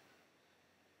possible?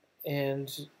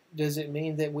 And does it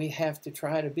mean that we have to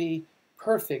try to be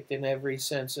perfect in every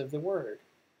sense of the word?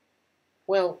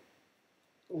 Well,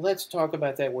 let's talk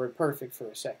about that word perfect for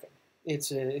a second.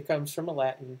 It comes from a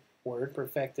Latin word,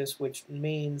 perfectus, which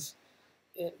means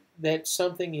that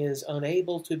something is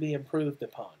unable to be improved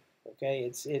upon. Okay,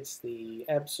 it's the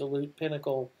absolute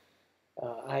pinnacle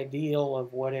ideal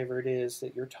of whatever it is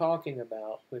that you're talking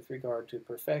about with regard to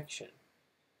perfection.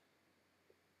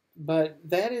 But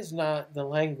that is not the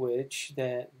language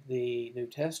that the New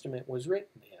Testament was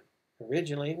written in.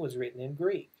 Originally, it was written in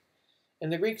Greek.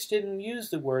 And the Greeks didn't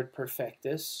use the word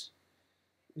perfectus.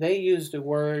 They used the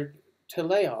word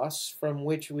teleos, from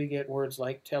which we get words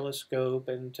like telescope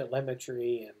and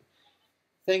telemetry and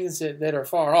things that are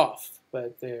far off,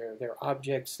 but they're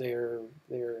objects, they're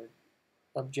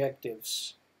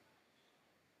objectives.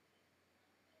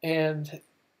 And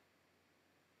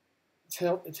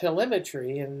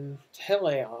telemetry and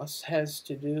teleos has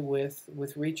to do with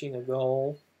reaching a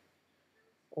goal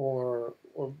or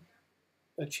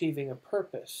achieving a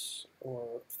purpose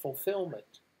or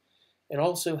fulfillment. It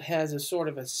also has a sort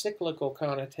of a cyclical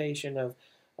connotation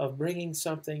of bringing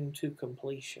something to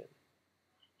completion,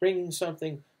 bringing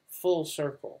something full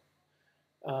circle.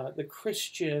 The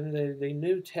Christian, the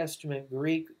New Testament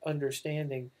Greek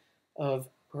understanding of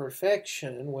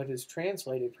perfection, what is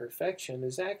translated perfection,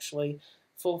 is actually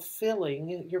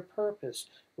fulfilling your purpose,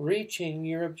 reaching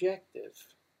your objective,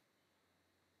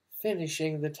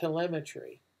 finishing the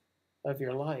telemetry of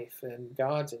your life and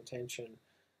God's intention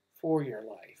for your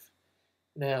life.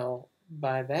 Now,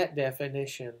 by that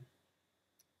definition,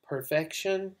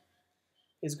 perfection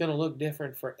is going to look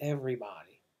different for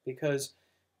everybody because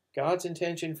God's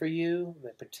intention for you, the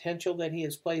potential that he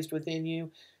has placed within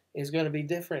you, is going to be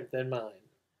different than mine.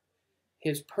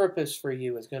 His purpose for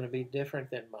you is going to be different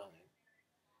than mine.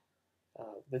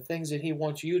 The things that he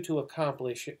wants you to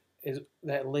accomplish,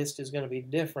 that list is going to be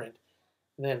different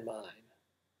than mine.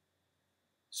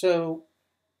 So,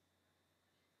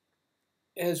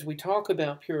 as we talk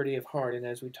about purity of heart, and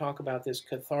as we talk about this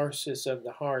catharsis of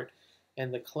the heart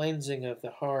and the cleansing of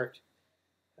the heart,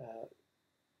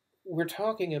 we're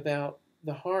talking about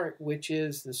the heart, which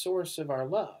is the source of our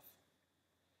love.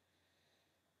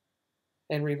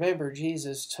 And remember,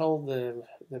 Jesus told the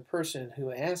person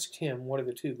who asked him, what are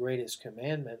the two greatest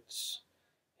commandments?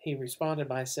 He responded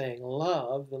by saying,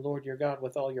 love the Lord your God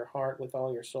with all your heart, with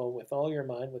all your soul, with all your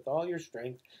mind, with all your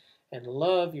strength, and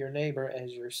love your neighbor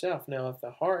as yourself. Now, if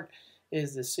the heart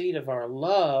is the seat of our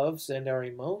loves and our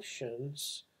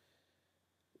emotions,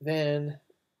 then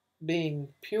being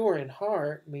pure in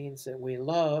heart means that we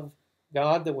love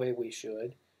God the way we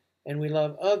should, and we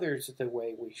love others the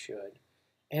way we should.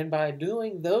 And by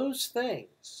doing those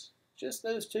things, just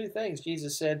those two things,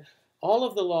 Jesus said, all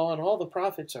of the law and all the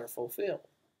prophets are fulfilled.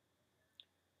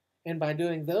 And by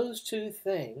doing those two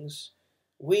things,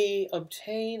 we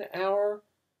obtain our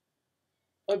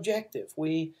objective.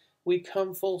 We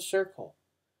come full circle.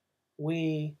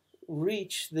 We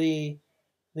reach the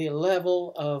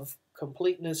level of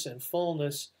completeness and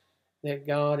fullness that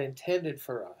God intended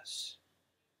for us.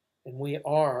 And we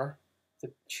are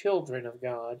the children of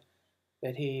God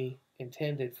that He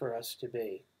intended for us to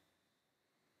be.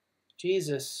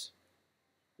 Jesus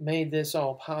made this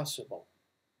all possible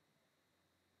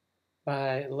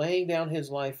by laying down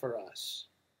His life for us,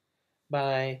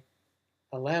 by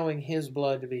allowing His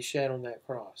blood to be shed on that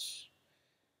cross.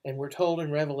 And we're told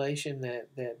in Revelation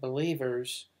that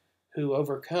believers who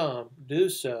overcome do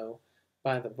so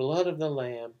by the blood of the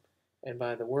Lamb and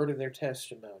by the word of their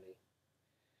testimony.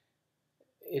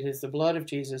 It is the blood of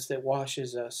Jesus that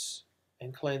washes us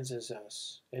and cleanses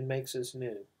us and makes us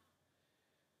new.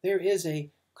 There is a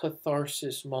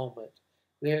catharsis moment.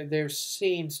 There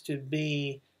seems to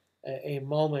be a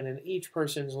moment in each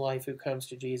person's life who comes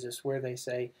to Jesus where they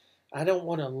say, I don't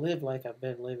want to live like I've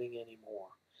been living anymore.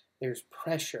 There's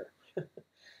pressure.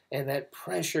 And that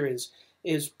pressure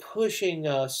is pushing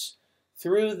us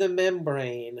through the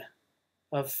membrane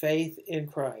of faith in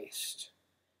Christ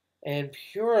and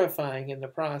purifying in the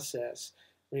process,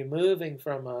 removing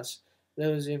from us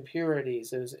those impurities,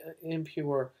 those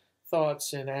impure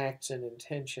thoughts and acts and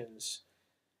intentions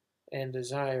and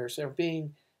desires. They're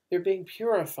being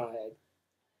purified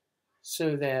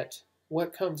so that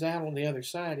what comes out on the other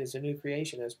side is a new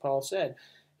creation, as Paul said.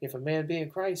 If a man be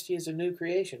in Christ, he is a new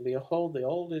creation. Behold, the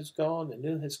old is gone, the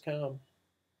new has come.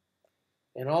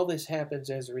 And all this happens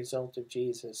as a result of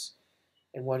Jesus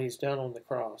and what He's done on the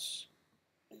cross.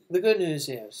 The good news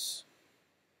is,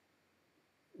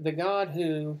 the God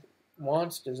who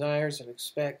wants, desires, and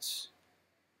expects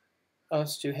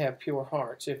us to have pure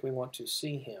hearts if we want to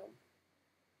see Him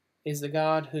is the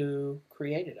God who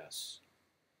created us.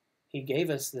 He gave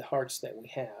us the hearts that we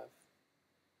have.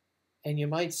 And you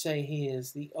might say He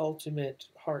is the ultimate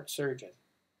heart surgeon.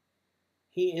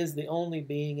 He is the only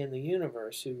being in the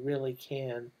universe who really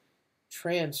can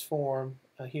transform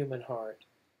a human heart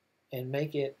and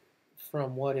make it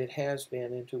from what it has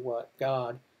been into what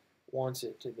God wants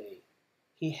it to be.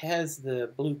 He has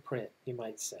the blueprint, you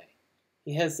might say.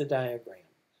 He has the diagram.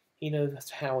 He knows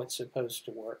how it's supposed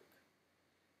to work.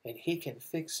 And He can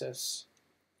fix us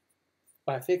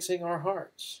by fixing our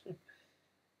hearts.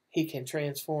 He can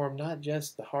transform not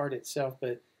just the heart itself,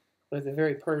 but the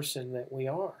very person that we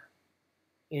are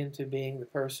into being the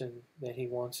person that He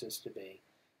wants us to be.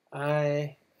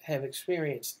 I have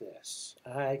experienced this.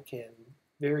 I can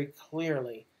very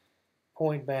clearly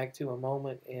point back to a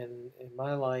moment in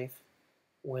my life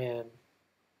when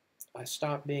I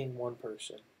stopped being one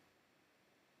person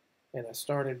and I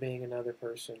started being another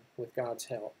person with God's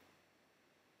help.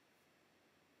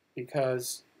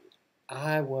 Because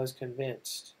I was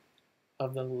convinced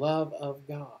of the love of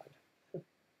God.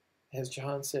 As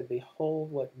John said,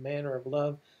 behold what manner of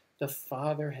love the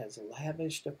Father has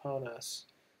lavished upon us,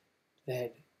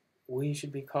 that we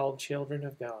should be called children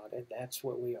of God, and that's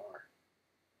what we are.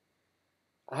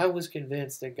 I was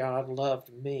convinced that God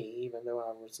loved me, even though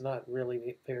I was not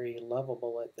really very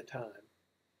lovable at the time.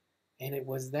 And it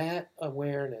was that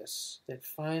awareness that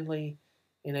finally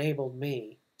enabled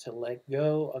me to let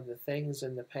go of the things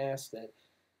in the past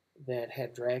that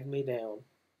had dragged me down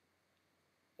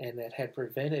and that had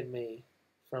prevented me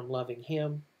from loving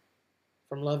Him,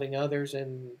 from loving others,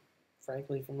 and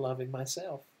frankly, from loving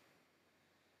myself.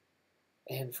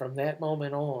 And from that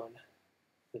moment on,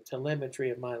 the telemetry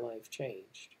of my life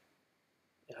changed.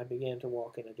 And I began to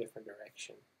walk in a different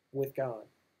direction with God.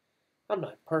 I'm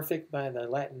not perfect by the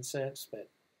Latin sense, but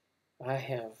I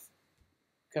have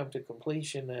come to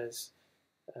completion as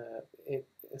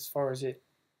far as it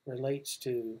relates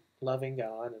to loving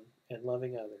God and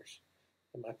loving others.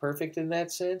 Am I perfect in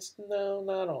that sense? No,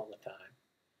 not all the time.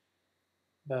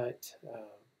 But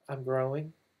I'm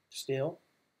growing still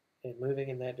and moving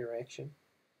in that direction.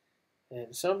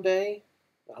 And someday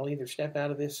I'll either step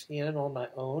out of this skin on my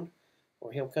own,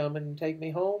 or He'll come and take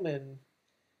me home,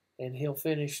 and He'll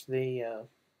finish the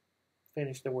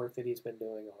work that He's been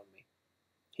doing on me.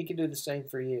 He can do the same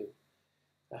for you.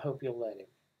 I hope you'll let Him.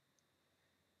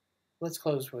 Let's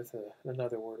close with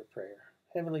another word of prayer.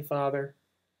 Heavenly Father,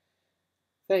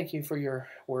 Thank you for your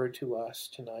word to us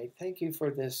tonight. Thank you for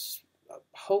this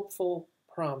hopeful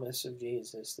promise of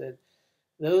Jesus that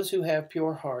those who have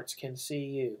pure hearts can see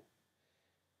you.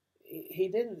 He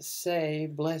didn't say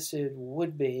blessed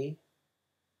would be,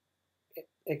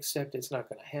 except it's not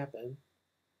going to happen.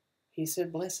 He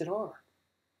said blessed are.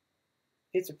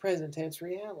 It's a present tense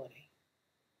reality.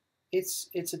 It's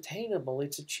attainable,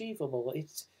 it's achievable,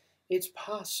 it's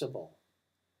possible.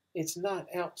 It's not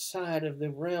outside of the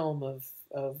realm of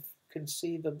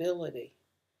conceivability.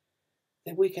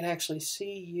 That we can actually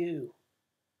see you.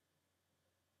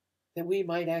 That we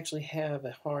might actually have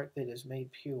a heart that is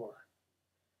made pure.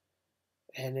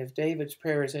 And if David's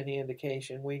prayer is any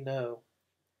indication, we know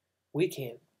we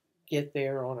can't get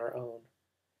there on our own.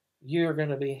 You're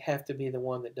going to have to be the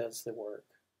one that does the work.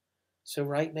 So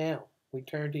right now, we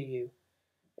turn to you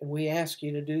and we ask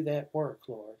you to do that work,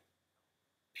 Lord.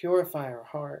 Purify our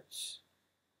hearts.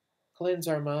 Cleanse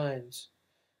our minds.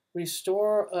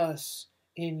 Restore us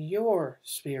in your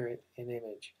spirit and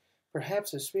image.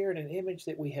 Perhaps a spirit and image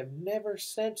that we have never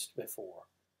sensed before.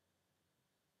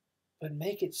 But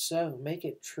make it so. Make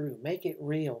it true. Make it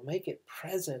real. Make it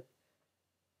present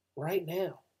right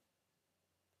now.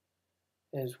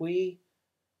 As we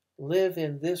live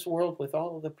in this world with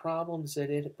all of the problems that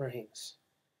it brings.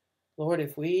 Lord,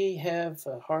 if we have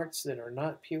hearts that are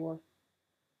not pure,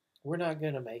 we're not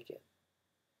going to make it.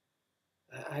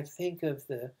 I think of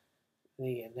the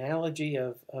analogy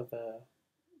of a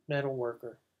metal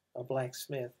worker, a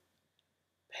blacksmith,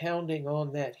 pounding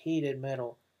on that heated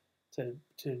metal to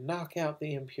knock out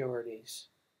the impurities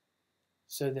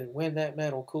so that when that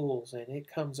metal cools and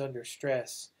it comes under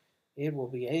stress, it will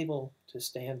be able to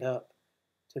stand up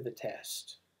to the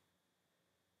test.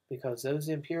 Because those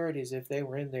impurities, if they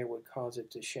were in there, would cause it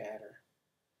to shatter.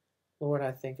 Lord,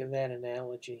 I think of that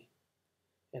analogy,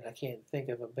 and I can't think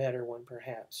of a better one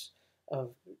perhaps,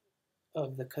 of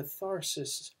the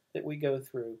catharsis that we go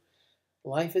through.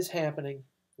 Life is happening.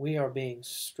 We are being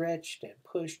stretched and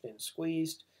pushed and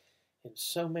squeezed in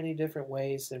so many different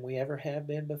ways than we ever have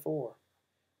been before.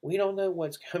 We don't know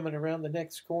what's coming around the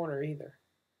next corner either.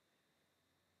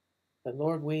 But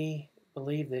Lord, we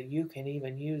believe that you can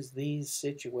even use these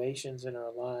situations in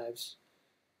our lives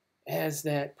as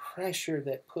that pressure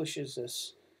that pushes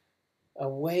us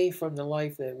away from the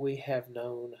life that we have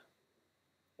known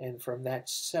and from that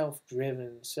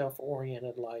self-driven,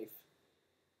 self-oriented life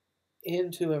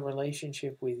into a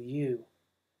relationship with you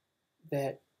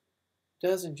that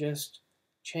doesn't just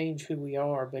change who we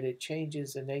are, but it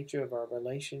changes the nature of our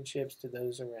relationships to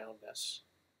those around us.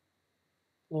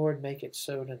 Lord, make it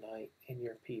so tonight in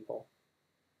your people.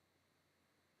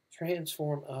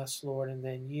 Transform us, Lord, and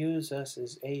then use us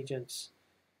as agents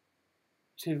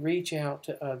to reach out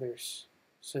to others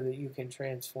so that you can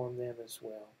transform them as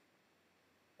well.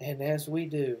 And as we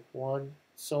do, one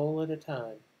soul at a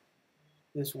time,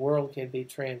 this world can be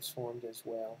transformed as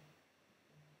well.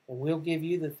 And we'll give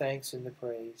you the thanks and the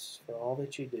praise for all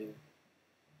that you do.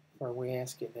 For we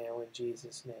ask it now in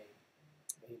Jesus' name.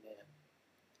 Amen.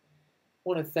 I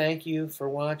want to thank you for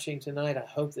watching tonight. I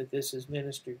hope that this has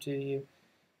ministered to you.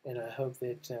 And I hope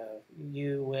that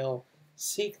you will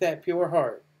seek that pure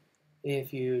heart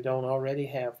if you don't already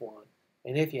have one.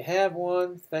 And if you have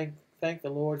one, thank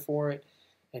the Lord for it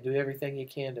and do everything you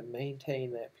can to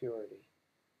maintain that purity.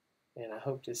 And I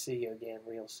hope to see you again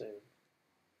real soon.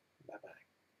 Bye-bye.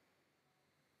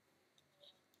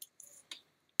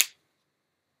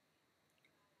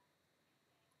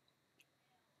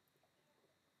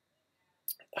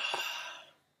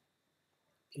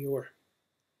 Pure.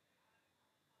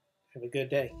 Have a good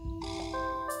day.